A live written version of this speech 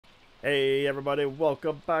Hey everybody,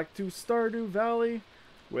 welcome back to Stardew Valley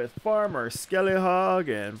with Farmer Skellyhog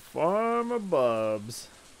and Farmer Bubs.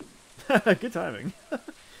 Good timing.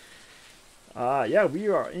 Yeah, we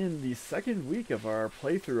are in the second week of our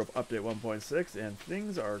playthrough of Update 1.6 and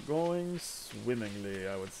things are going swimmingly,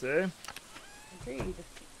 I would say. Agreed.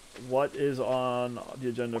 What is on the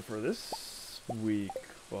agenda for this week,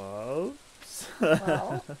 Bubs?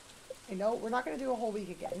 Well, I know we're not going to do a whole week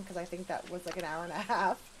again because I think that was like an hour and a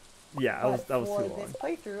half. Yeah, But that was for too this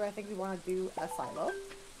long. playthrough, I think we want to do a silo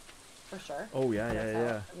for sure. Oh yeah, Get us yeah, out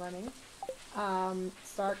yeah. and running.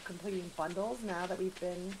 Start completing bundles now that we've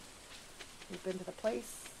been to the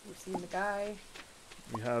place. We've seen the guy.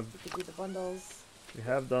 We have We could do the bundles. we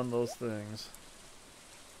have done those things.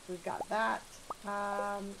 We've got that.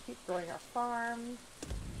 Keep growing our farm.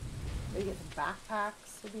 Maybe get some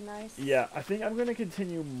backpacks would be nice. Yeah, I think I'm gonna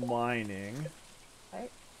continue mining.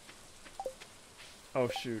 Right? Oh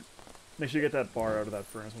shoot. Make sure you get that bar out of that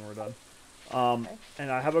furnace when we're done. Um, Okay.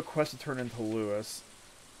 and I have a quest to turn into Lewis.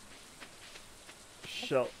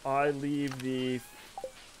 Shall I leave the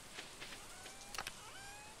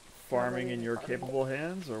Not really farming in any your farming. capable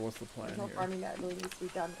hands, or what's the plan There's no here? farming that really needs to be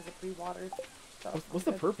done because of pre-watered. So What's I'm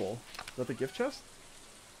the good. purple? Is that the gift chest?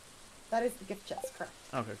 That is the gift chest, correct?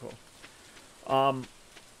 Okay, cool. Are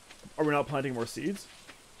we not planting more seeds?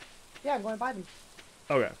 Yeah, I'm going to buy them.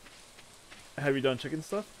 Okay. Have you done chicken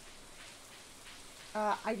stuff?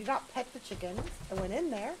 I did not pet the chickens. I went in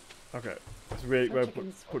there. Okay. So we No gotta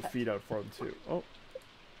chickens were put pet. feed out for them too. Oh.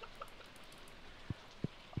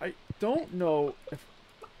 I don't know if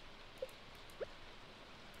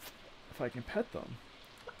I can pet them.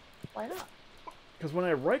 Why not? Because when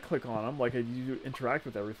I right click on them, like I do interact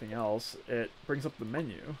with everything else, it brings up the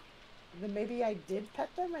menu. Then maybe I did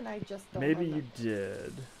pet them and I just don't Maybe you remember.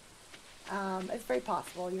 did. It's very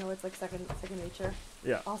possible. You know, it's like second nature.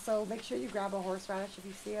 Yeah. Also, make sure you grab a horseradish if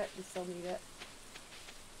you see it. You still need it.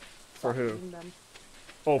 For Stop who? eating them.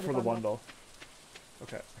 Oh, For for the the bundle. bundle.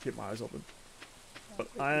 Okay, I keep my eyes open. Yeah,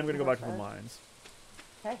 But good I am eating going to go back to the horseradish. mines.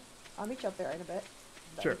 Okay, I'll meet you up there in a bit.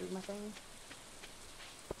 Sure. Do my thing.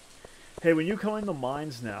 Hey, when you come in the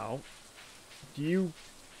mines now, do you...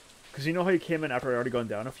 Because you know how you came in after I already gone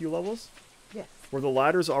down a few levels? Yes. Were the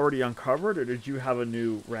ladders already uncovered, or did you have a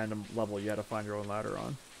new random level you had to find your own ladder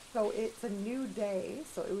on? So it's a new day,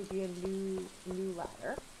 so it would be a new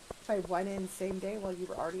ladder. If I went in same day while you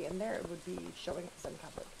were already in there, it would be showing as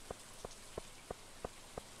uncovered.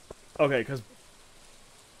 Okay, because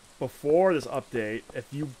before this update, if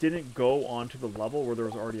you didn't go onto the level where there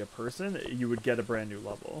was already a person, you would get a brand new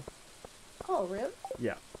level. Oh, really?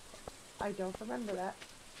 Yeah. I don't remember that.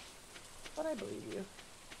 But I believe you.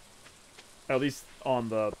 At least on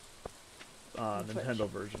the On Switch. Nintendo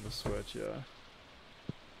version of Switch, yeah.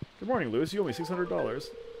 Good morning, Lewis. You owe me $600.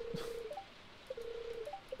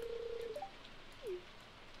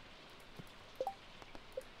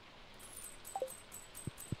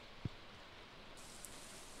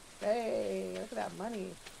 Hey, look at that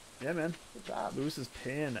money. Yeah, man. Good job. Lewis is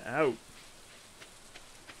paying out.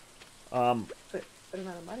 Good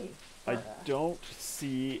amount of money. I For, don't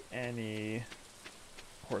see any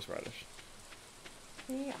horseradish.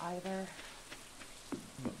 me either.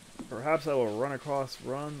 Perhaps I will run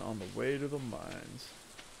on the way to the mines.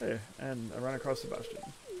 Hey, and I ran across Sebastian.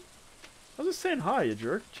 I was just saying hi, you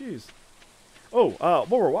jerk. Jeez. Oh, while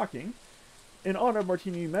we're walking, in honor of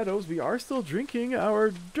Martini Meadows, we are still drinking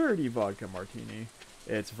our dirty vodka martini.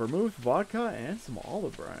 It's vermouth, vodka, and some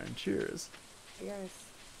olive brine. Cheers. Cheers.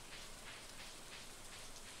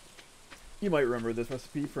 You might remember this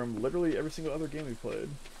recipe from literally every single other game we played.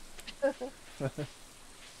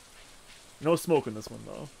 No smoke in this one,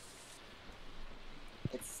 though.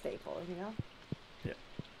 It's staple, you know? Yeah.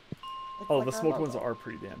 It's Oh, like the our smoked ones logo. are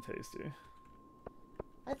pretty damn tasty.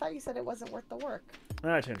 I thought you said it wasn't worth the work.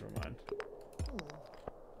 I changed my mind.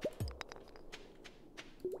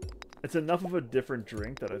 Hmm. It's enough of a different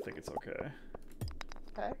drink that I think it's okay.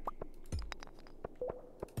 Okay.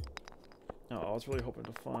 Oh, I was really hoping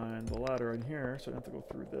to find the ladder in here, so I don't have to go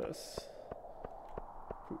through this.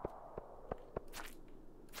 Poop.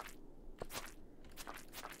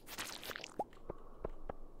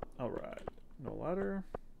 Alright. No ladder.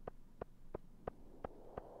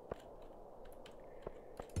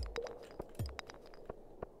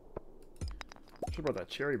 Should have brought that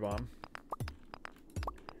cherry bomb.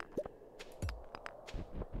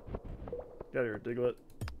 Get out of here, Diglett.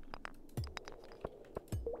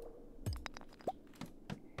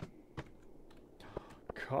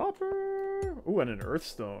 Copper! Ooh, and an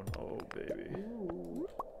earthstone. Oh, baby. Ooh.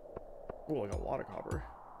 Ooh, like a lot of copper.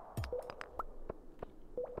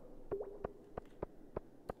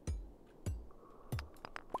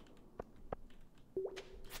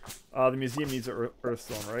 The museum needs an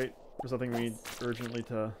earthstone, right? Or something we need urgently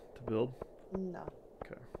to build? No.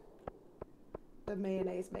 Okay. The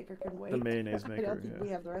mayonnaise maker can wait. The mayonnaise I maker, don't think yeah. we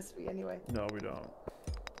have the recipe anyway. No, we don't.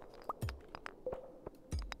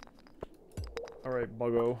 Alright,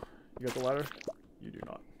 Buggo. You got the ladder? You do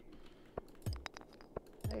not.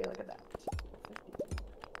 Hey, look at that. 50.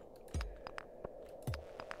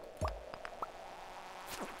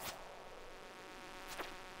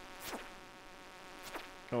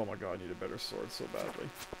 Oh my god, I need a better sword so badly.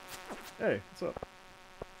 Hey, what's up?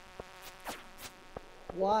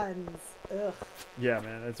 Ones. Ugh. Yeah,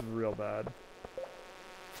 man, it's real bad.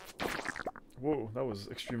 Whoa, that was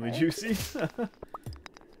extremely Hey. juicy. How did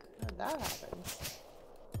that happen?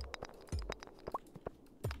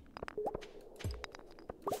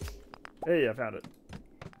 Hey, I found it.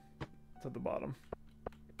 It's at the bottom.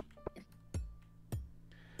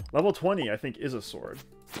 Level 20, I think, is a sword.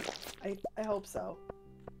 I hope so.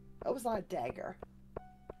 That was not a dagger.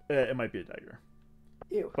 It might be a dagger.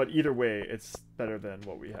 Ew. But either way, it's better than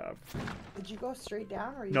what we have. Did you go straight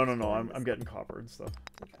down or? No, I'm getting copper and stuff.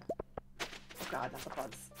 Okay. Oh god, not the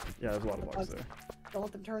bugs. Yeah, there's a lot of bugs there. Don't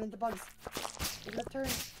let them turn into bugs. They're gonna turn.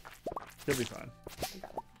 You'll be fine. I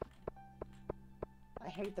got it. I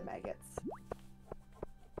hate the maggots.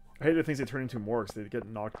 I hate the things they turn into more because they get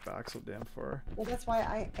knocked back so damn far. Well, that's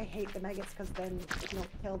why I hate the maggots, because then if you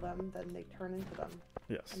don't kill them, then they turn into them.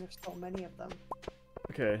 Yes. And there's so many of them.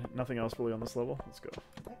 Okay, nothing else really on this level. Let's go.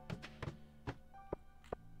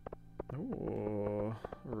 Ooh,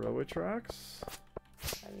 railway tracks.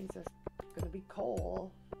 That means there's gonna be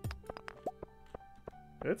coal.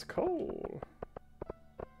 It's coal.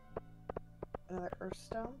 Another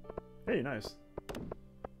earthstone. Hey, nice.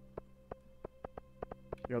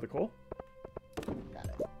 You got the coal? Got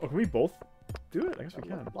it. Oh, can we both do it? I guess we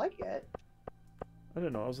can. Looked like it. I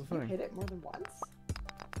didn't know that was the You thing. hit it more than once?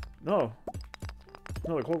 No.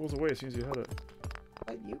 No, the coal goes away as soon as you hit it.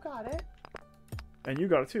 But you got it. And you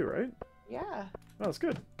got it too, right? Yeah. Oh, that's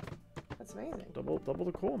good. That's amazing. Double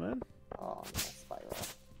the coal, man. Oh, no, spiral.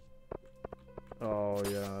 Oh,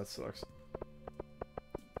 yeah, that sucks.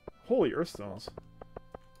 Holy earthstones.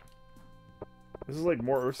 This is like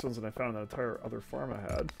more earthstones than I found in that entire other farm I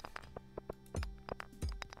had.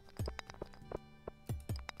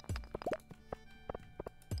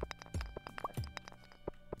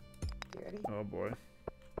 You ready? Oh boy.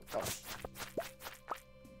 Go. Like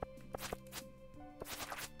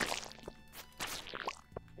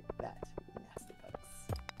that. Nasty bugs.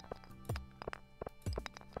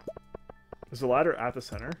 Is the ladder at the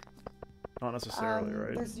center? Not necessarily,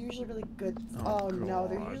 right? There's usually really good. Oh, Oh, no,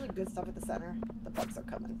 there's God. usually good stuff at the center. The bugs are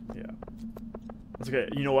coming. Yeah. That's okay.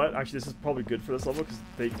 You know what? Actually, this is probably good for this level because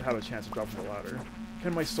they have a chance of dropping the ladder.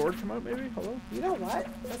 Can my sword come out, maybe? Hello? You know what?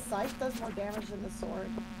 The scythe does more damage than the sword.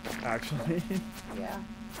 Actually, Yeah.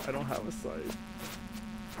 I don't have a sight.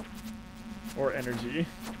 Or energy.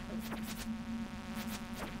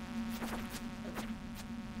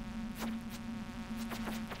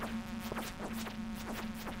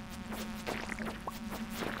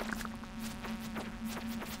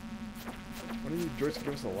 What if you Joyce could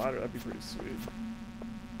give us a ladder? That'd be pretty sweet.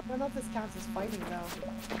 I don't know if this counts as fighting, though.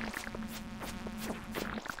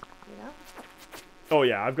 You know? Oh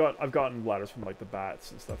yeah, I've gotten ladders from like the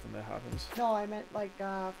bats and stuff when that happens. No, I meant, like,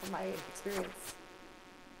 from my experience.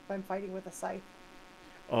 If I'm fighting with a scythe.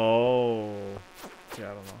 Oh.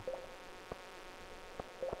 Yeah, I don't know.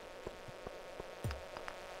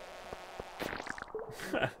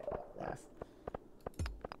 Nice.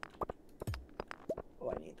 Oh,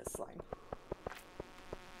 I need this slime.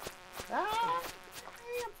 Ah!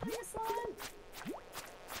 Hey, I'm putting a slime!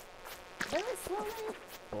 Very slowly.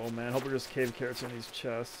 Oh man, hope we're just cave carrots in these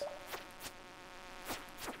chests.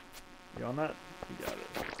 You on that? You got it.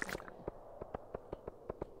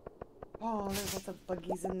 Oh, there's lots of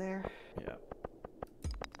buggies in there. Yeah.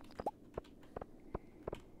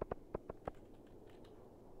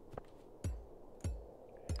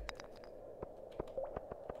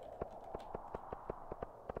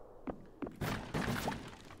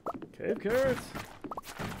 Cave carrots.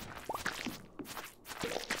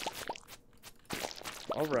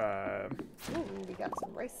 All right. Ooh, we got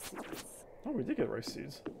some rice seeds. Oh, we did get rice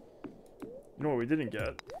seeds. You know what we didn't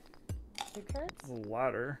get? 2 carrots? The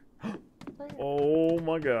ladder. Right here. Oh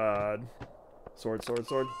my god. Sword, sword,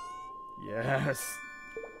 sword. Yes.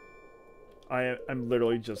 I'm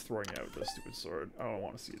literally just throwing out this stupid sword. I don't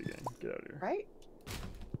want to see it again. Get out of here. Right?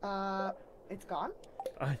 It's gone?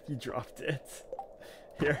 You dropped it.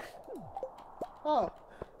 Here. Oh.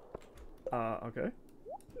 Okay.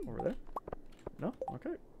 Over there. No?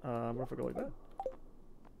 Okay. What if I go like that?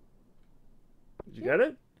 Did you get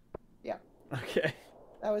it? Yeah. Okay.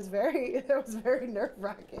 That was very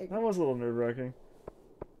nerve-wracking. That was a little nerve-wracking.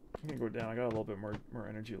 I'm gonna go down. I got a little bit more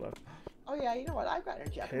energy left. Oh yeah, you know what? I've got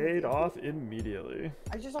energy. I can move Paid you. off immediately.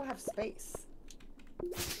 I just don't have space.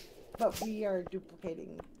 But we are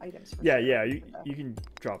duplicating items for Yeah, sure. yeah. You can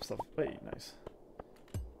drop stuff. Wait, nice.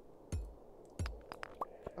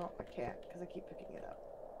 Oh, I can't because I keep picking it up.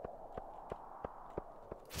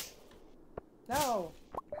 No.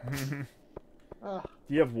 Ugh.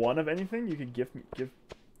 Do you have one of anything you could give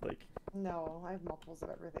like? No, I have multiples of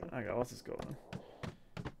everything. Okay, let's just go then.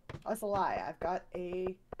 Oh, that's a lie. I've got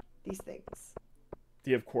these things.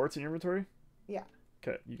 Do you have quartz in your inventory? Yeah.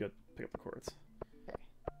 Okay, you got pick up the quartz. Okay.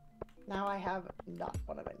 Now I have not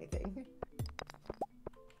one of anything.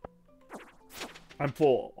 I'm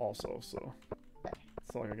full also, so Okay.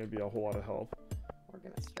 it's not like I'm gonna be a whole lot of help. We're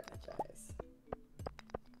gonna strategize.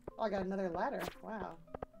 Oh, I got another ladder. Wow.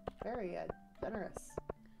 Very generous.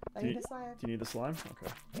 I need a slime. Do you need the slime?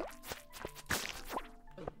 Okay.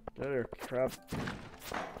 Get here, crab.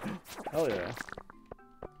 Hell yeah.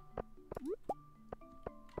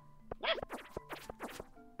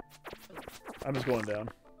 I'm just going down.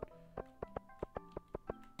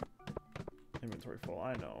 Inventory full,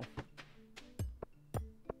 I know.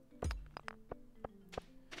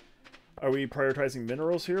 Are we prioritizing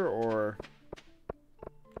minerals here or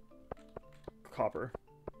copper?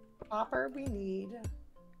 Copper we need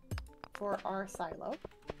for our silo.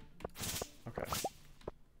 Okay.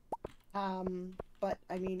 But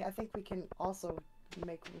I mean, I think we can also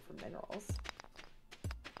make room for minerals.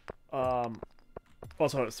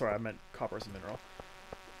 Also, sorry, I meant copper as a mineral.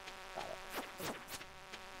 Got it.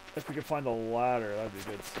 If we could find a ladder, that'd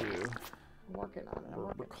be good too. I'm working on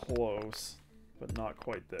it. We're close, but not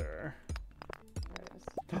quite there.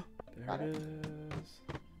 There it is. There it is.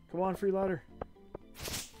 Come on, free ladder.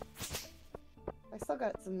 I still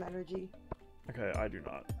got some energy. Okay, I do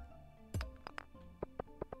not.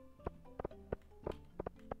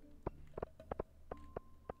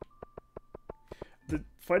 Did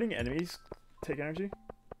fighting enemies take energy?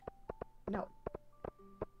 No.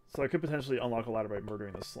 So I could potentially unlock a ladder by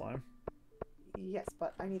murdering this slime. Yes,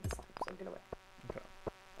 but I need the slime, so get away.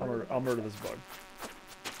 Okay. I'll murder this bug.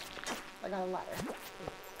 I got a ladder.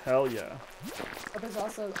 Hell yeah. But there's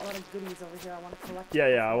also a lot of goodies over here I want to collect. Yeah,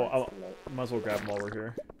 yeah, before it's too late. might as well grab them while we're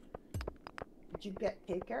here. Did you get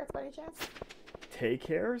cave carrots by any chance? Cave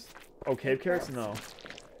carrots? Oh, cave carrots? No.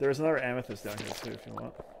 There's another amethyst down here too if you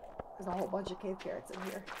want. There's a whole bunch of cave carrots in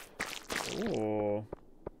here. Ooh.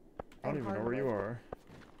 I don't And even know where you hardwood. are.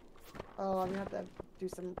 Oh, I'm gonna have to do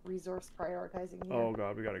some resource prioritizing here. Oh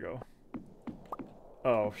god, we gotta go.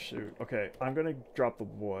 Oh shoot. Okay, I'm gonna drop the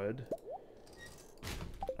wood.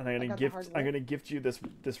 And I'm gonna gift you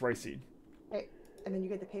this rice seed. Okay, and then you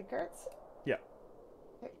get the cave carrots? Yeah.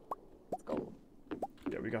 Okay, let's go.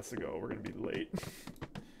 Yeah, we got to go. We're gonna be late.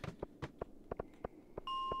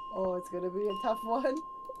 Oh, it's gonna be a tough one.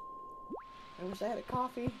 I wish I had a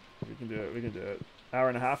coffee. We can do it, we can do it. Hour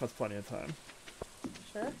and a half, that's plenty of time.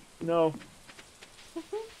 Sure? No.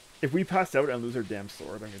 If we pass out and lose our damn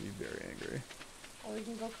sword, I'm gonna be very angry. Or we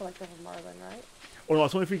can go collect them from Marlin, right? Oh no,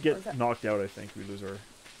 it's only if we Or is get that- knocked out, I think, we lose our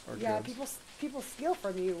Yeah, goods. people steal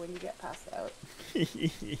from you when you get passed out.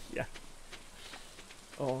 Yeah.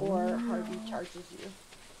 Oh, Or Harvey charges you.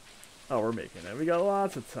 oh, we're making it. We got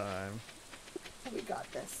lots of time. We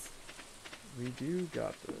got this. We do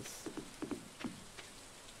got this.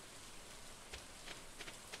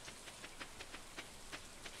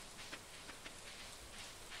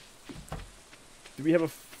 Do we have a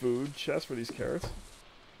food chest for these carrots?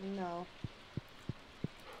 No.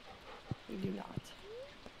 We do not.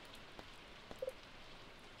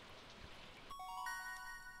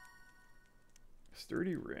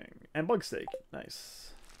 Sturdy ring. And bug steak.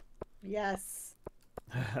 Nice. Yes.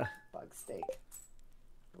 Bug steak.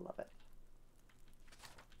 Love it.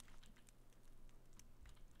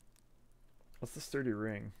 What's the sturdy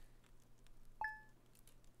ring?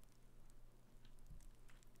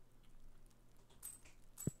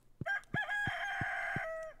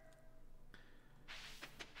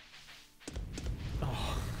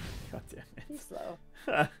 Oh, god damn Too it. slow.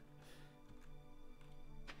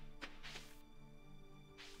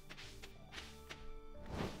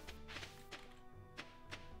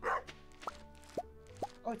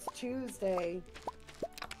 Oh, it's Tuesday.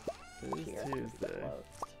 It is Here, Tuesday.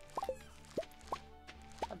 closed.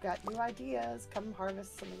 I've got new ideas. Come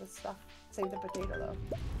harvest some of this stuff. Save the potato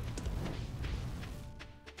though.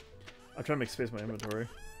 I'm trying to make space in my inventory.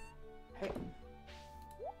 Hey,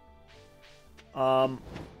 I'm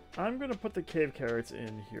gonna put the cave carrots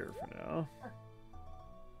in here for now.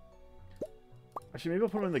 Actually, maybe I'll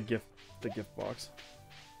put them in the gift box.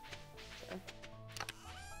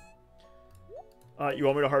 You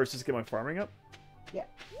want me to harvest just to get my farming up? Yeah.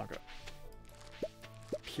 Okay.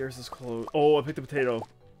 Pierce is closed. Oh, I picked a potato.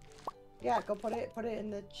 Yeah, go put it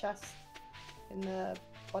in the chest, in the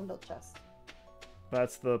bundle chest.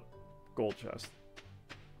 That's the gold chest.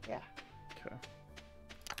 Yeah. Okay.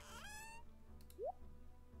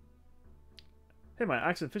 Hey, my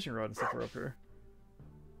axe and fishing rod and stuff are up here.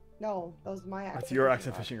 No, those are my axe. That's your axe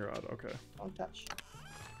and fishing rod. Okay. Don't touch.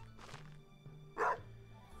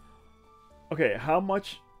 Okay, how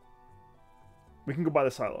much? We can go buy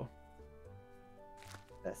the silo.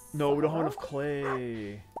 This. No, we don't have enough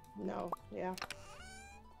clay. No. Yeah.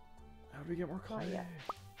 How do we get more clay? Not yet.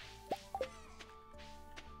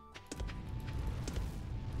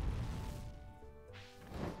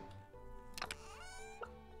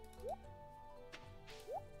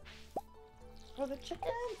 For the chickens.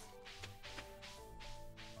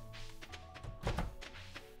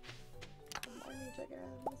 Good morning,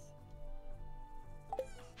 chickens.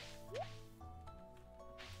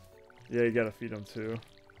 Yeah, you gotta feed them too.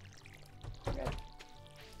 Okay.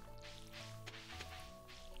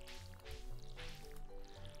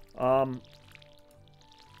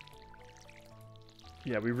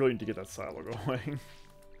 Yeah, we really need to get that silo going.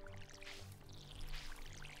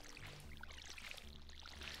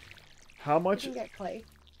 How much? You can get clay.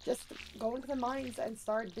 Just go into the mines and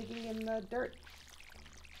start digging in the dirt.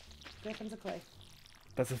 Get tons of clay.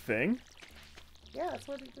 That's a thing? Yeah, that's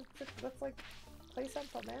what that's like clay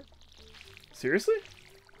central, man. Seriously?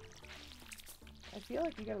 I feel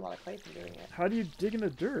like you get a lot of clay from doing it. How do you dig in the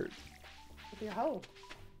dirt? With your hoe.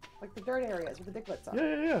 Like the dirt areas with the diglets on.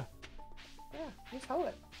 Yeah. Yeah, you just hoe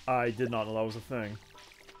it. I did not know that was a thing.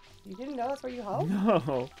 You didn't know that's where you hoe?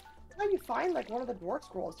 No. That's how you find like one of the dwarf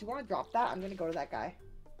scrolls. Do you want to drop that? I'm gonna go to that guy.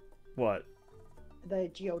 What?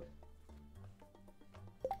 The geode.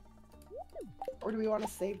 Or do we want to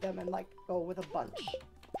save them and like go with a bunch?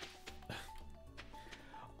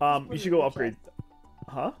 You should go upgrade.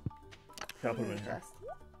 Huh? Okay, I'll put them in here. Chest.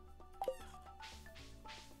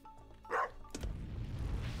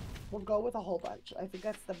 We'll go with a whole bunch. I think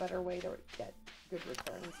that's the better way to get good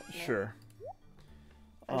returns. Sure.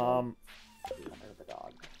 The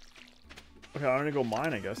dog. Okay, I'm gonna go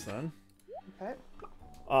mine, I guess then. Okay.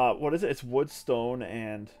 What is it? It's wood, stone,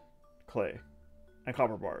 and clay, and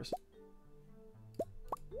copper bars.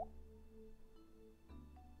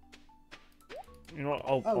 You know what?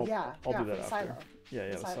 I'll do that after. Silo. Yeah,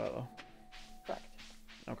 the silo. Correct.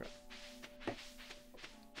 Okay.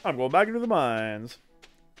 I'm going back into the mines.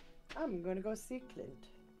 I'm gonna go see Clint.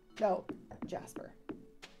 No, Jasper.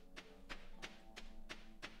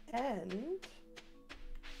 And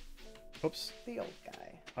Oops. the old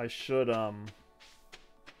guy. I should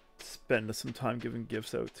spend some time giving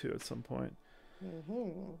gifts out too at some point.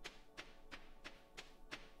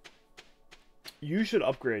 You should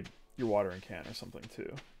upgrade your watering can or something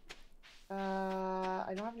too.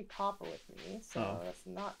 I don't have any copper with me, so that's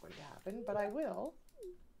not going to happen, but I will.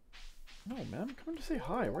 No, man, I'm coming to say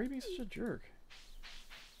hi. Why are you being such a jerk?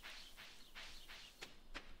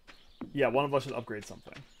 Yeah, one of us should upgrade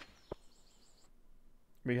something.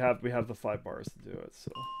 We have the 5 bars to do it,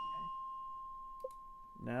 so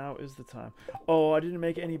now is the time. Oh, I didn't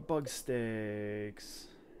make any bug steaks.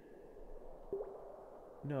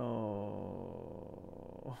 No.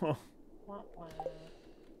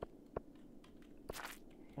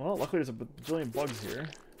 Well, luckily there's a bajillion bugs here.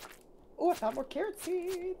 Oh, I found more carrot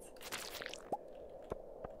seeds.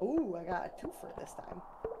 Oh, I got a twofer this time.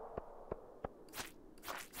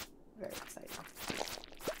 Very exciting.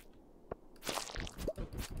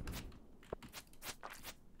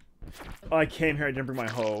 I came here, I didn't bring my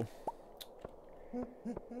hoe.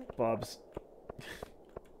 Bubs.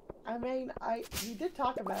 I mean, you did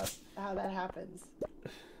talk about how that happens.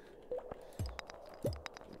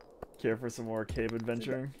 Care for some more cave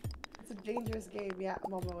adventuring? It's a dangerous game. Yeah,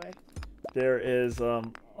 I'm on my way. There is,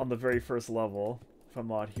 on the very first level, if I'm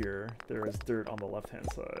not here, there is dirt on the left-hand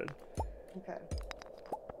side. Okay.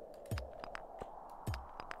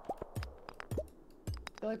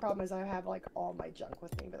 The only problem is I have, like, all my junk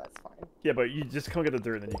with me, but that's fine. Yeah, but you just come get the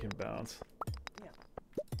dirt and then you can bounce. Yeah.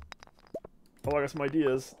 Oh, I got some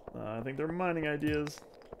ideas. I think they're mining ideas.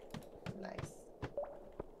 Nice.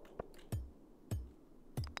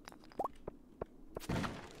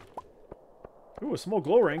 Ooh, a small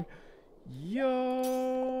glow ring.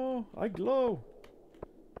 Yo, I glow.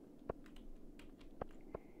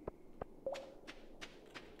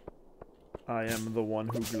 I am the one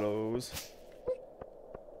who glows.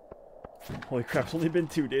 Holy crap, it's only been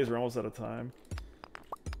 2 days, we're almost out of time.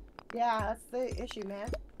 Yeah, that's the issue, man.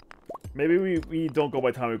 Maybe we don't go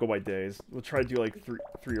by time, we go by days. We'll try to do like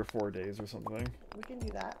three or 4 days or something. We can do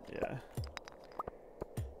that. Yeah.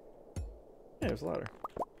 Yeah, there's a ladder.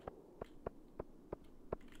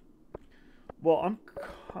 Well, I'm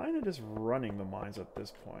kind of just running the mines at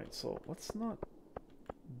this point, so let's not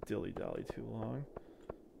dilly-dally too long.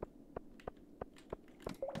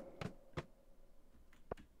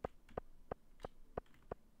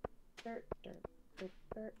 Dirt, dirt, dirt,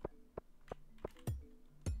 dirt.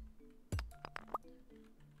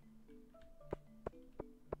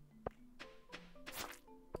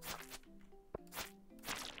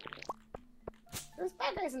 There's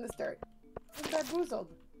bad guys in this dirt. I'm bamboozled.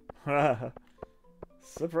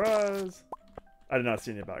 Surprise! I did not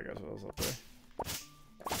see any bad guys when I was up there.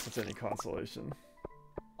 If it's any consolation.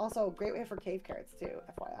 Also, great way for cave carrots too,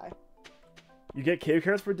 FYI. You get cave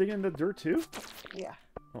carrots for digging in the dirt too? Yeah.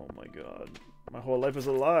 Oh my god. My whole life is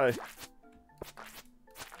a lie.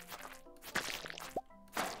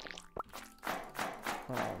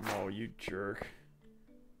 Oh no, you jerk.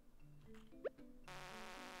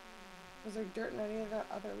 Was there dirt in any of the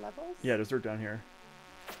other levels? Yeah, there's dirt down here.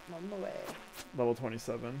 I'm on the way. Level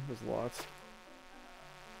 27. There's lots.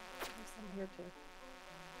 There's some here too.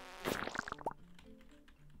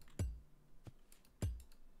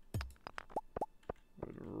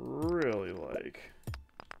 Would really like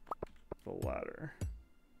the ladder.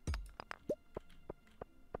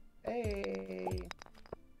 Hey.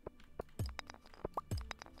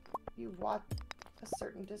 You walk a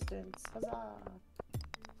certain distance. Huzzah.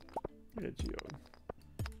 Yeah, geode.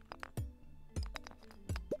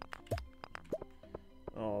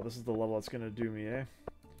 Oh, this is the level that's gonna do me, eh?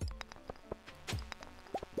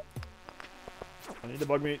 I need the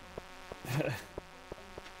bug meat.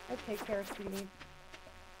 Okay, carrots do you need?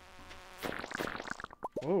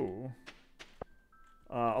 Whoa.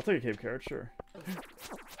 I'll take a cave carrot, sure.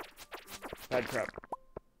 Bad crap.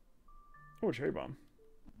 Oh, cherry bomb.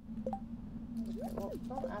 Okay, well,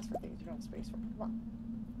 don't ask for things you don't have space for. Come on.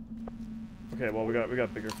 Okay, well we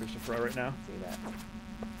got bigger fish to fry right now. See that.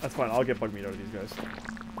 That's fine. I'll get bug meat out of these guys.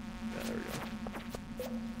 Yeah, there we go.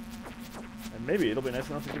 And maybe it'll be nice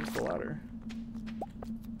enough to give us the ladder.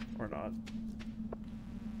 Or not.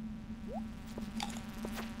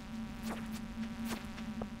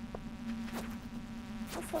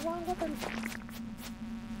 That's the wrong weapon.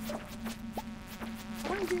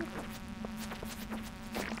 Behind you.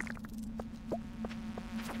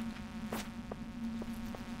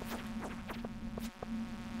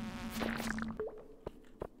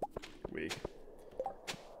 Weak.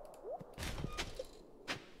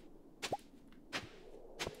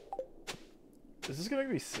 Is this gonna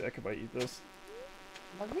make me sick if I eat this?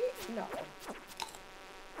 Bug meat? No.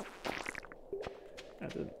 I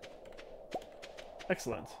didn't.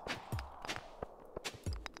 Excellent.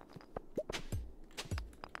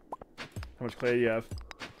 How much clay do you have?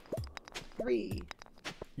 3.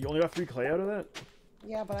 You only got 3 clay out of that?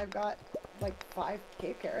 Yeah, but I've got like 5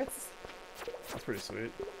 cave carrots. That's pretty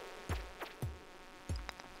sweet.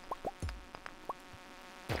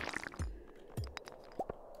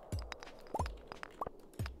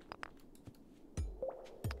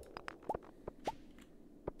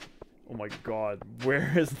 Oh my god,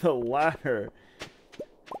 where is the ladder?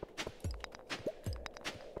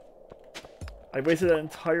 I wasted an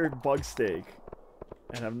entire bug steak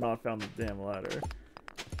and have not found the damn ladder.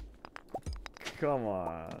 Come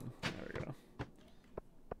on. There we go.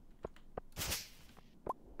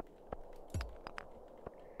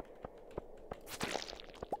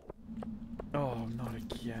 Oh, not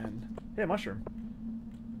again. Hey, mushroom.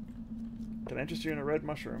 Can I interest you in a red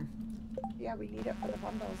mushroom? Yeah, we need it for the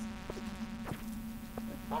bundles.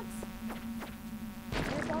 There's bugs.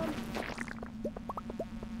 There's one.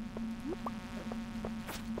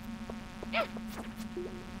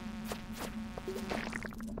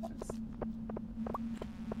 Bugs.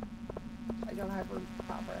 I don't have room for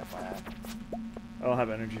copper, FYI. I don't have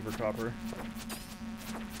energy for copper.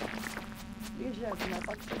 You usually have my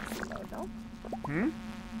bug sticks soon, though, no? Hmm?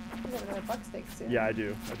 You have another bug stick soon. Yeah, I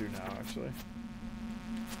do. I do now, actually.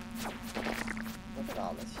 Look at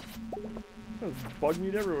all this. There's bug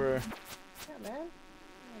meat everywhere. Yeah, man.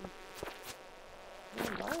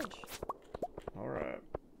 Really large. Alright.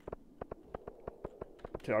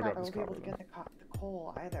 Okay, I'll I grab won't this be able copper to then. get the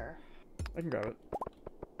coal either. I can grab it.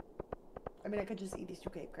 I mean, I could just eat these 2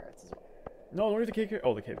 cave carrots. No, don't eat the cave carrots.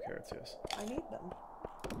 Oh, the cave carrots, yes. I need them.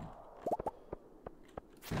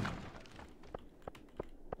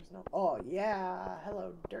 There's no. Oh yeah,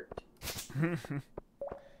 hello dirt.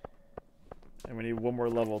 And we need one more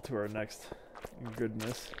level to our next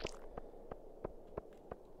goodness.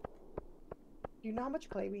 Do you know how much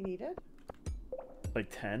clay we needed? Like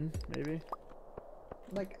 10, maybe?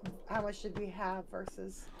 Like, how much did we have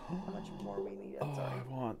versus how much more we needed? Oh, Sorry. I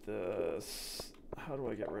want this. How do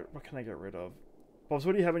I get rid? What can I get rid of? Bubs,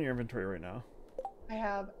 what do you have in your inventory right now? I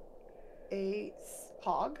have a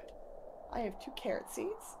hog. I have 2 carrot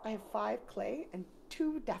seeds. I have 5 clay and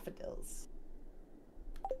 2 daffodils.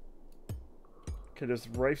 Okay, there's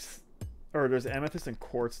rice, or there's amethyst and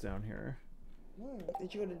quartz down here.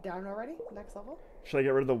 Did you go to down already? Next level? Should I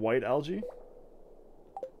get rid of the white algae?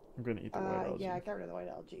 I'm gonna eat the white algae. Yeah, get rid of the white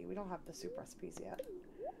algae. We don't have the soup recipes yet.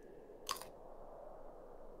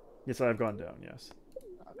 Yes, I've gone down, yes.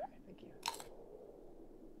 Okay, thank you.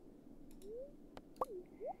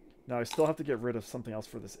 Now I still have to get rid of something else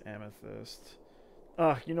for this amethyst.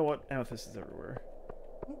 You know what? Amethyst is everywhere.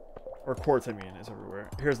 Or quartz, I mean, is everywhere.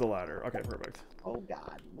 Here's the ladder. Okay, perfect. Oh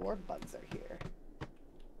god, more bugs are here.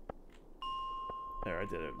 There, I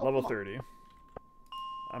did it. Oh, Level 30.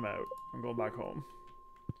 I'm out. I'm going back home.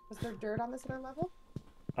 Was there dirt on this other level?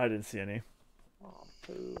 I didn't see any. Oh,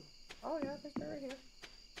 poo. Oh yeah, there's dirt right here.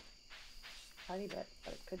 Tiny bit,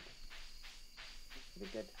 but it could be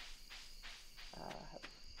good.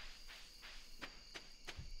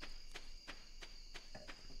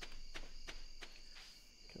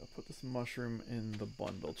 Okay, I'll put this mushroom in the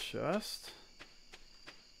bundle chest.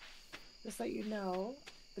 Just so you know,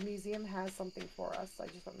 the museum has something for us. I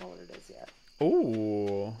just don't know what it is yet.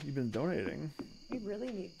 Oh, you've been donating. We really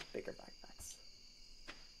need bigger backpacks.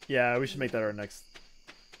 Yeah, we should make that our next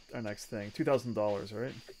thing. $2,000,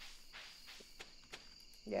 right?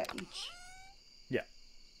 Yeah, each. Yeah.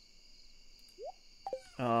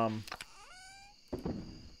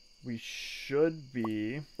 We should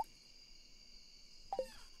be.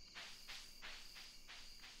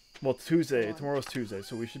 Well, Tuesday. Tomorrow's Tuesday,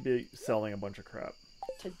 so we should be selling a bunch of crap.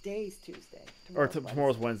 Today's Tuesday.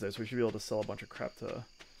 Tomorrow's Wednesday, so we should be able to sell a bunch of crap to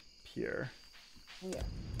Pierre. Yeah.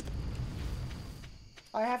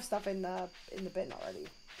 I have stuff in the bin already.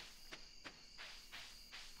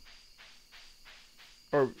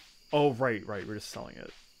 Or, oh, right. We're just selling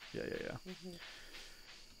it. Yeah.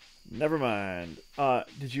 Mm-hmm. Never mind.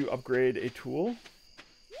 Did you upgrade a tool?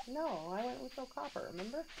 No, I went with no copper,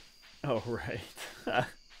 remember? Oh, right. Right.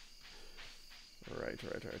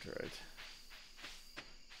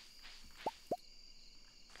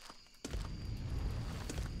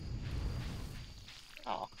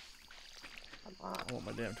 Oh. Come on. I want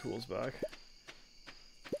my damn tools back.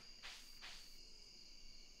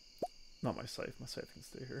 Not my scythe. My scythe can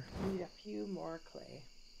stay here. Need a few more clay.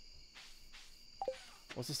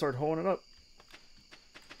 Let's just start hoeing it up.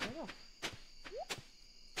 I don't know.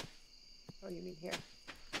 Oh, you mean here?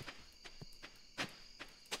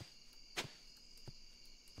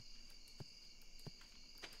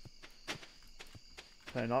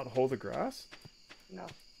 Can I not hoe the grass? No.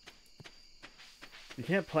 You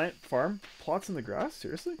can't farm plots in the grass?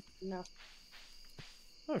 Seriously? No.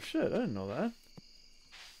 Oh shit, I didn't know that.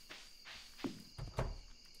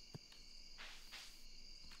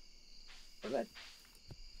 We're good.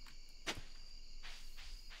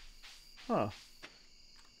 Huh.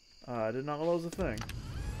 I did not know that was a thing.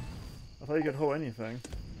 I thought you could hoe anything.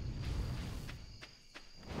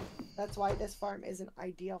 That's why this farm isn't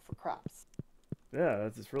ideal for crops. Yeah,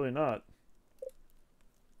 it's really not.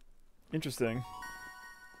 Interesting.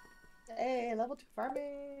 Hey, level 2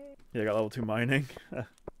 farming! Yeah, I got level 2 mining.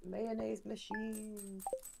 Mayonnaise machine.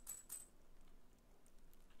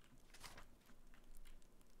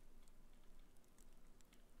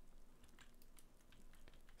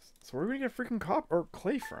 So where are we gonna get freaking copper or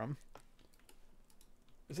clay from?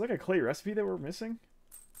 Is it like a clay recipe that we're missing?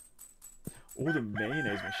 Oh, the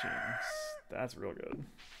mayonnaise machine. That's real good.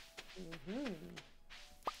 Mm-hmm.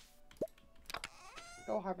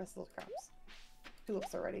 Go harvest those crops.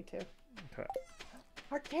 Tulips are ready too. Okay.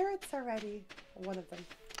 Our carrots are ready. One of them.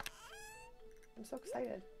 I'm so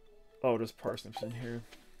excited. Oh, there's parsnips in here.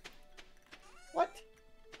 What?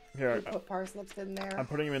 Here, You put parsnips in there. I'm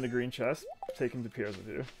putting them in the green chest. Take them to Pierre's with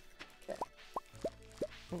you. Okay.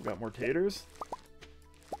 Oh, we've got more taters.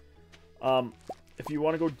 If you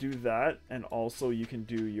want to go do that, and also you can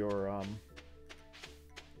do your,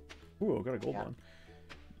 Ooh, I got a gold one.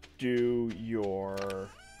 Do your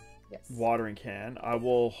watering can. I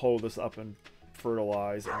will hoe this up and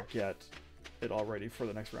fertilize and get it all ready for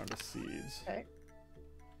the next round of seeds. Okay.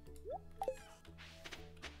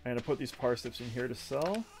 I'm gonna put these parsnips in here to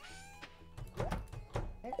sell.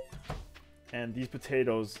 Okay. And these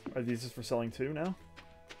potatoes, are these just for selling too now?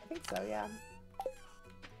 I think so, yeah.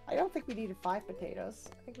 I don't think we needed 5 potatoes.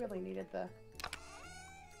 I think we only needed the...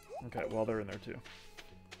 Okay, well, they're in there too.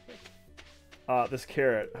 This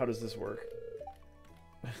carrot, how does this work?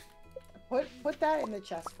 Put that in the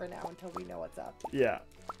chest for now until we know what's up. Yeah.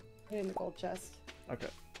 Put it in the gold chest. Okay.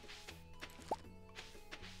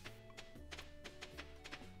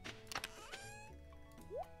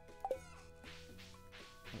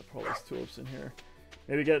 I'll put all these tulips in here.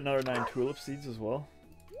 Maybe get another 9 tulip seeds as well.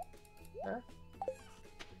 Sure.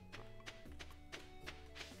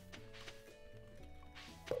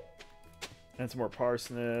 And some more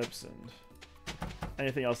parsnips and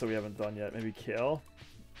anything else that we haven't done yet. Maybe kale.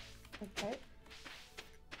 Okay.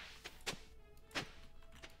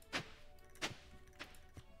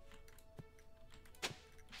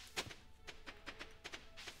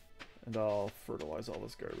 And I'll fertilize all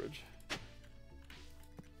this garbage.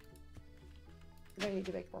 I need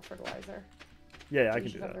to make more fertilizer. Yeah, I You can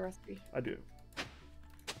should do have that. the recipe. I do.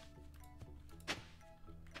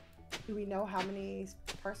 Do we know how many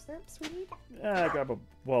parsnips we need? Yeah, I grab a...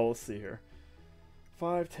 Well, let's see here.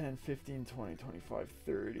 5, 10, 15, 20, 25,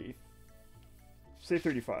 30. Say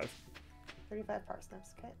 35. 35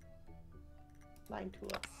 parsnips, okay. 9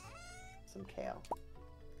 tulips. Some kale.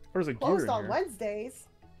 There's a gear Closed in on here. Wednesdays.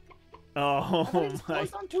 Oh I thought it was my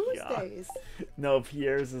closed on God. Tuesdays. No,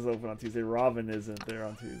 Pierre's is open on Tuesday. Robin isn't there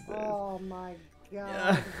on Tuesdays. Oh my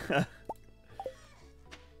god. Yeah.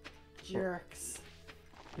 Jerks.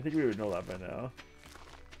 I think we would know that by now.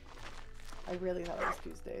 I really thought it was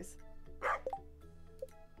Tuesdays.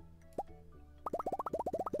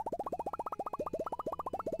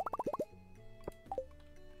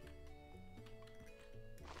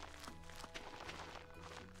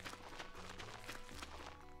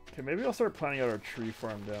 Okay, maybe I'll start planning out our tree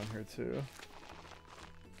farm down here too.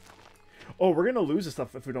 Oh, we're gonna lose this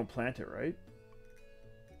stuff if we don't plant it, right?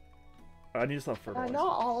 I need to stop fertilizer. Not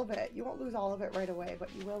all of it. You won't lose all of it right away, but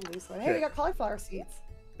you will lose some. Hey, Okay. we got cauliflower seeds.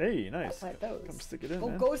 Hey, nice. Plant those. Come stick it in, Go,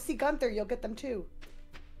 man. go see Gunther. You'll get them too.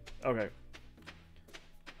 Okay.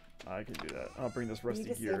 I can do that. I'll bring this We need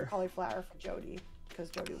rusty to save a gear. cauliflower for Jody because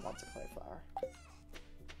Jody wants a cauliflower.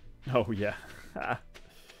 Oh, yeah. Oh,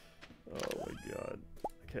 my God.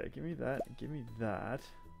 Okay, give me that. Give me that.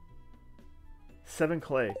 7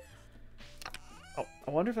 clay. Oh,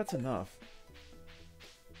 I wonder if that's enough.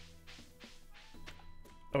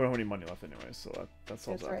 Oh, we don't have any money left anyway, so that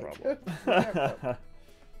solves that That's problem.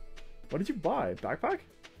 What did you buy? Backpack?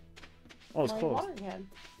 Oh, it's My closed. watering can.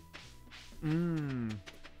 Mmm.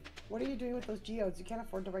 What are you doing with those geodes? You can't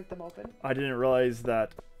afford to break them open. I didn't realize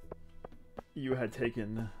that you had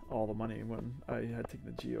taken all the money when I had taken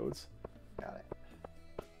the geodes. Got it.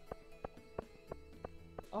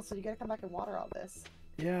 Also, you gotta come back and water all this.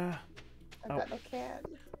 Yeah. I've got no can.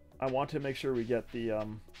 I want to make sure we get the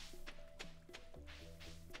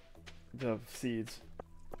seeds.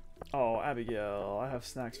 Oh, Abigail, I have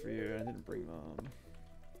snacks for you. I didn't bring them.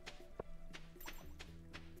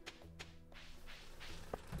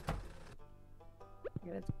 I'm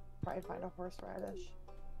gonna probably find a horseradish.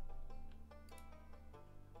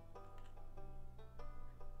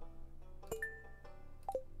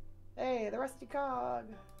 Hey, the rusty cog.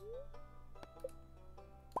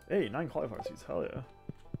 Hey, 9 cauliflower seeds. Hell yeah.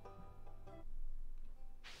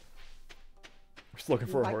 We're just looking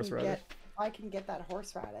for a horseradish. If I can get that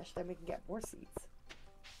horseradish, then we can get more seeds.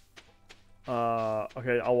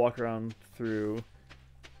 Okay, I'll walk around through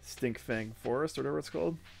Stinkfang Forest, or whatever it's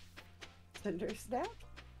called. Cinder snap?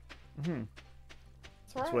 Mm-hmm.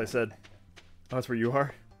 That's what I said. Oh, that's where you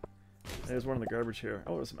are? There's one in the garbage here.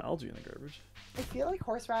 Oh, there's some algae in the garbage. I feel like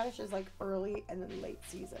horseradish is like early and then late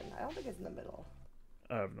season. I don't think it's in the middle.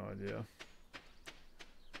 I have no idea.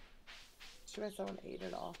 Should have someone ate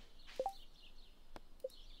it all.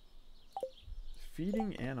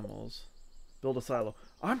 Feeding animals. Build a silo.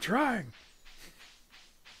 I'm trying!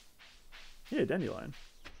 Yeah, dandelion.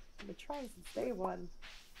 I've been trying since day one.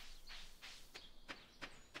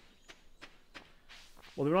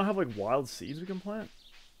 Well, do we not have like wild seeds we can plant?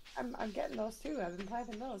 I'm getting those too. I've been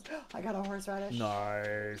planting those. I got a horseradish.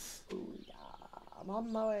 Nice. Ooh, yeah. I'm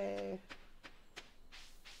on my way.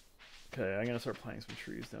 Okay, I'm gonna start planting some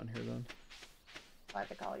trees down here then. Plant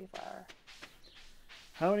the cauliflower.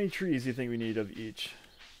 How many trees do you think we need of each?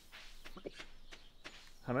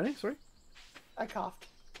 How many? Sorry? I coughed.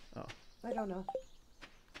 Oh. I don't know.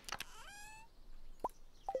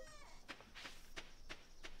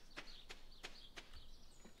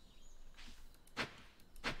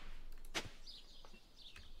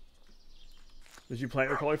 Did you plant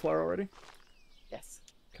your cauliflower already? Yes.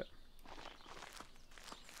 Okay.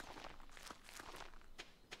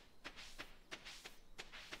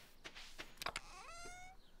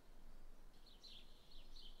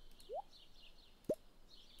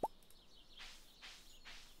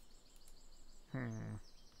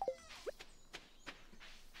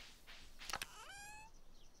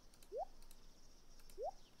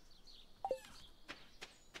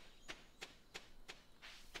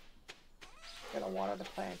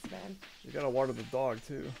 can. You gotta water the dog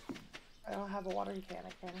too. I don't have a watering can.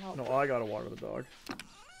 I can't help. No, I gotta water the dog.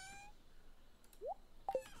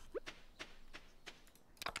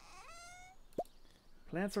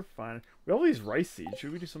 Plants are fine. We have all these rice seeds.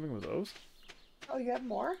 Should we do something with those? Oh, you have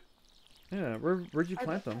more? Yeah, where'd you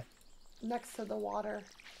plant them? Next to the water.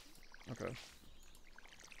 Okay.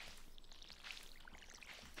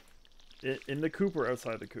 In the coop or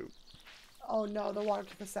outside the coop? Oh no, the water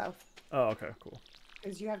to the south. Oh, okay, cool.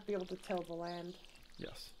 Because you have to be able to till the land.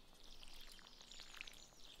 Yes.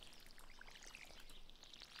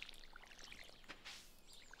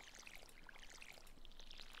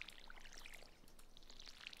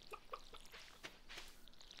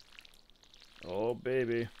 Oh,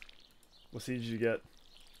 baby. What seeds did you get?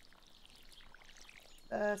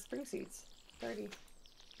 Spring seeds. 30.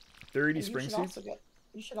 30 And spring seeds?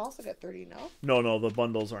 You should also get 30, no? No, the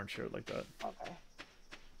bundles aren't shared like that. Okay.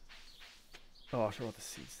 Oh, I should have the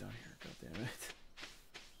seeds down here. God damn it.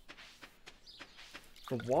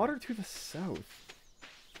 The water to the south.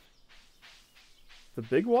 The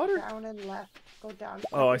big water? Down and left. Go down.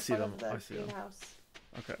 Oh, I in see front them. of the I see them. greenhouse.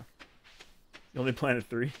 Okay. You only planted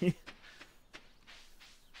 3?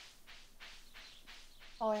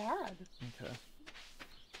 All I had. Okay.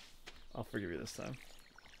 I'll forgive you this time.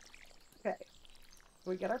 Okay.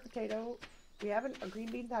 We get our potato. Our green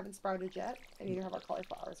beans haven't sprouted yet, and neither have our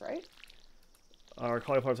cauliflowers, right? Our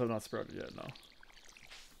cauliflowers have not sprouted yet,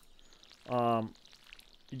 no.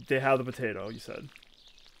 They have the potato, you said.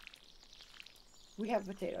 We have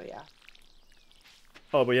potato, yeah.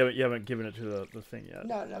 Oh, but you haven't given it to the thing yet.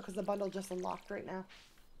 No, because the bundle just unlocked right now.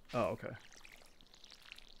 Oh, okay.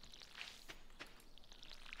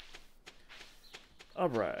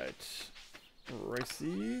 Alright. Rice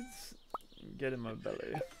seeds. Get in my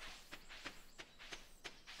belly.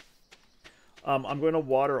 I'm going to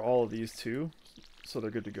water all of these too, so they're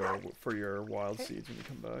good to go for your wild seeds when you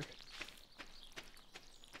come back.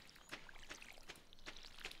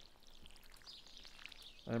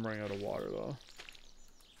 I'm running out of water though.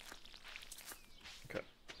 Okay,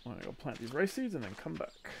 I'm gonna go plant these rice seeds and then come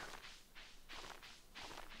back.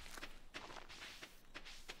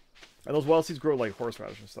 And those wild seeds grow like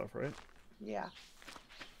horseradish and stuff, right? Yeah.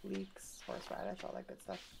 Leeks, horseradish, all that good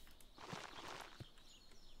stuff.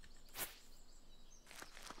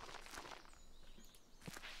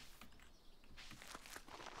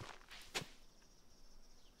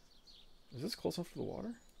 Is this close enough for the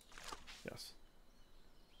water? Yes.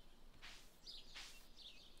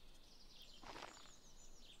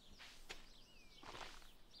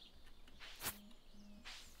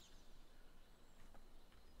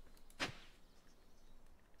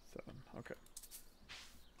 Okay.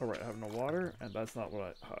 Alright, I have no water, and that's not how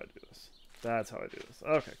I do this. That's how I do this.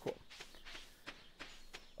 Okay, cool.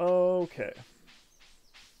 Okay.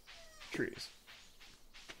 Trees.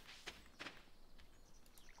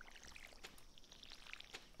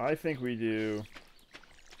 I think we do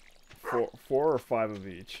four or 5 of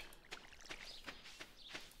each.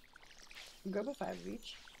 I'm good with 5 of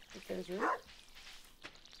each, if there's room.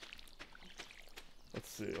 Let's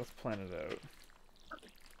see, let's plan it out.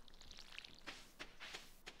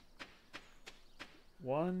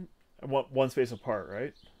 One space apart,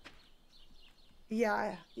 right?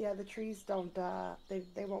 Yeah, the trees don't,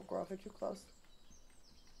 they won't grow if they're too close.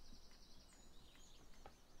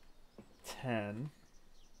 10.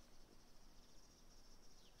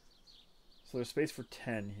 So there's space for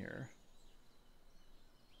 10 here.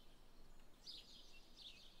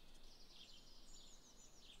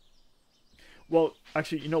 Well,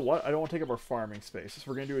 actually, you know what? I don't want to take up our farming space, so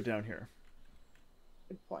we're going to do it down here.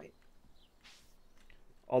 Good point.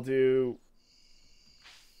 I'll do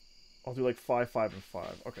like 5, 5, and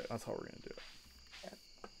 5. Okay, that's how we're going to do it. Yeah.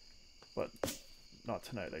 But not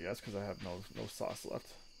tonight, I guess, because I have no sauce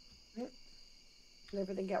left. Did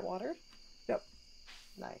everything get watered? Yep.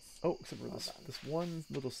 Nice. Oh, except for this one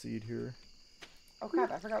little seed here. Oh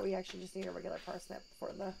crap, I forgot we actually just need a regular parsnip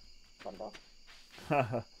for the bundle.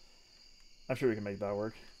 I'm sure we can make that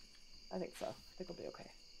work. I think so. I think we'll be okay.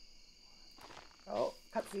 Oh,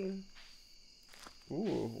 cutscene.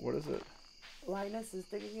 Ooh, what is it? Linus is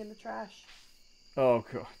digging in the trash. Oh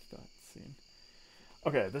god, that scene.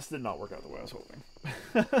 Okay, this did not work out the way I was hoping.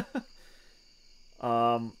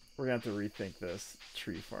 We're gonna have to rethink this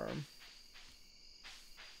tree farm.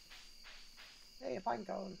 Hey, if I'm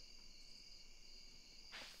going.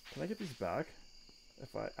 Can I get these back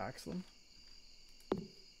if I axe them?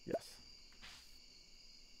 Yes.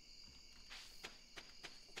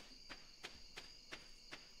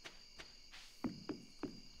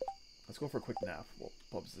 Let's go for a quick nap while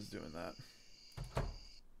Bubs is doing that.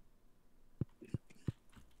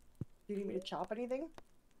 Do you need me to chop anything?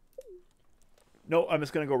 No, I'm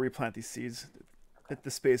just gonna go replant these seeds.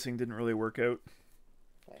 The spacing didn't really work out.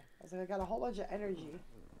 Okay. I was like, I got a whole bunch of energy.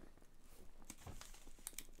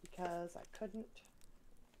 Because I couldn't...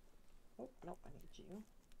 Oh, nope, I need you.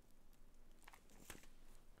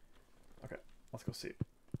 Okay, let's go see.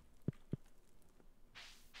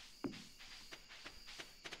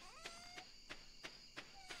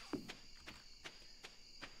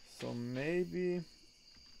 So maybe...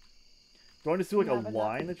 Do I just do like a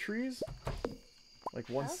line of trees? Like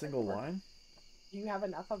one single line? Do you have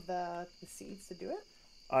enough of the seeds to do it?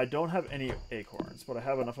 I don't have any acorns, but I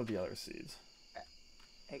have enough of the other seeds. Okay.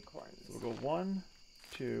 Acorns. So we'll go 1,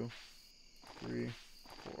 2, 3,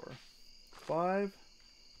 4, 5.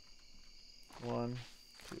 1,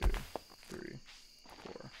 2, 3,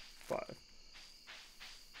 4, 5.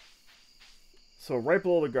 So right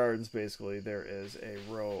below the gardens, basically, there is a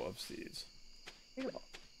row of seeds. Beautiful.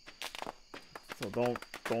 So don't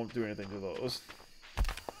do anything to those.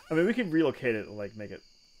 I mean, we can relocate it and like make it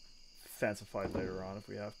fancified later on if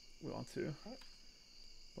we want to. Okay.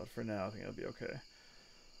 But for now, I think it'll be okay.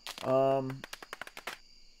 I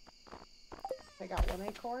got 1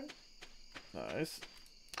 acorn. Nice.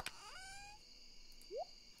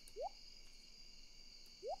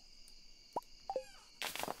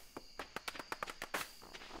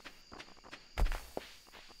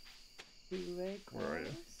 Where are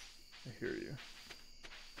you? I hear you.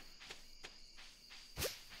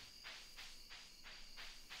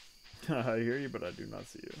 I hear you, but I do not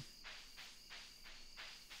see you.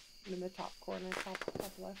 I'm in the top corner, top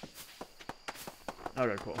left.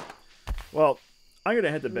 Okay, cool. Well, I'm going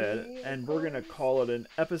to head to bed, and we're going to call it an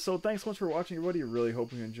episode. Thanks so much for watching, everybody. Really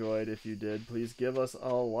hoping you enjoyed. If you did, please give us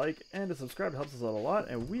a like and a subscribe. It helps us out a lot,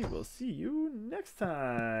 and we will see you next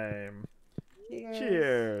time. Cheers.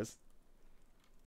 Cheers.